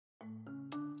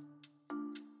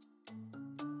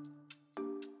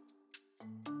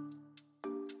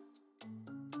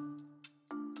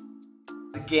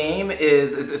The game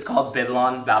it's called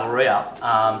Bebylon Battle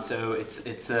Royale. So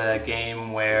it's a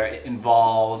game where it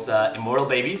involves immortal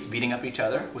babies beating up each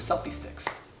other with selfie sticks.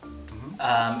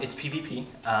 It's PvP,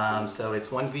 so it's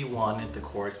 1v1 at the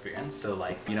core experience. So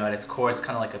like, you know, at its core, it's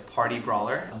kind of like a party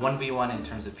brawler. 1v1 in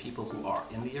terms of people who are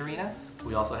in the arena.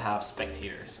 We also have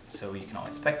spectators, so you can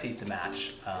always spectate the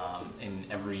match in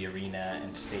every arena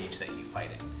and stage that you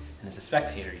fight in. And as a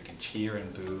spectator, you can cheer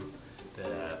and boo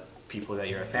the people that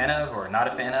you're a fan of or not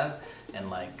a fan of, and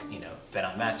like, you know, bet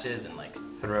on matches and like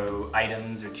throw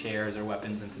items or chairs or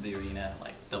weapons into the arena,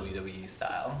 like WWE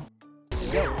style.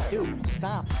 Yo, dude,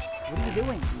 stop. What are you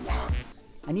doing?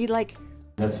 I need like...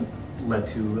 That's led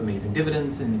to amazing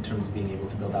dividends in terms of being able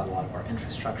to build out a lot of our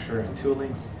infrastructure and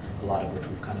toolings, a lot of which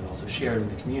we've kind of also shared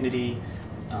with the community,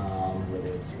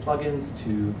 whether it's plugins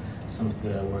to some of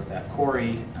the work that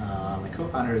Corey, my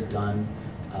co-founder, has done,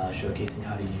 showcasing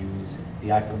how to use the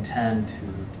iPhone X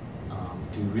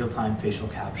to do real-time facial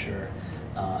capture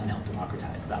and help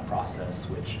democratize that process,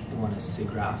 which won a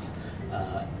SIGGRAPH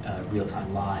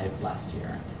real-time live last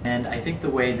year. And I think the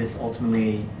way this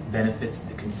ultimately benefits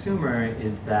the consumer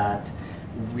is that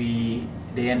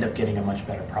they end up getting a much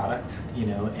better product, you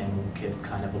know, and get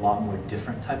kind of a lot more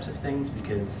different types of things,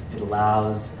 because it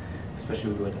allows,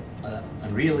 especially with what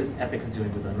Epic is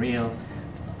doing with Unreal,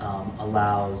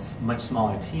 allows much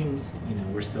smaller teams. You know,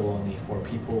 we're still only 4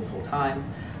 people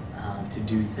full-time, to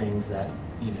do things that,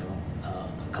 you know,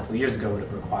 a couple of years ago would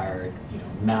have required, you know,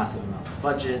 massive amounts of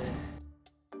budget.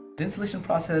 The installation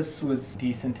process was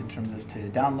decent in terms of to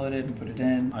download it and put it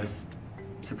in. I was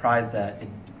surprised that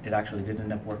it actually did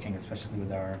end up working, especially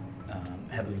with our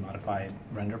heavily modified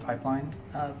render pipeline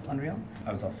of Unreal.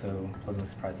 I was also pleasantly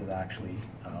surprised that that actually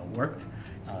worked.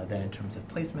 Then in terms of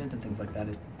placement and things like that,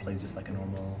 it plays just like a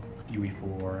normal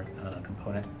UE4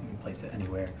 component. You can place it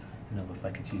anywhere, and it looks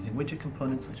like it's using widget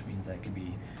components, which means that it can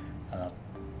be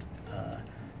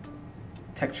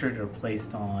textured or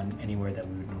placed on anywhere that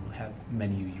we would normally have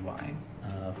menu UI.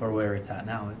 For where it's at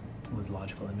now, it was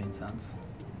logical, it made sense.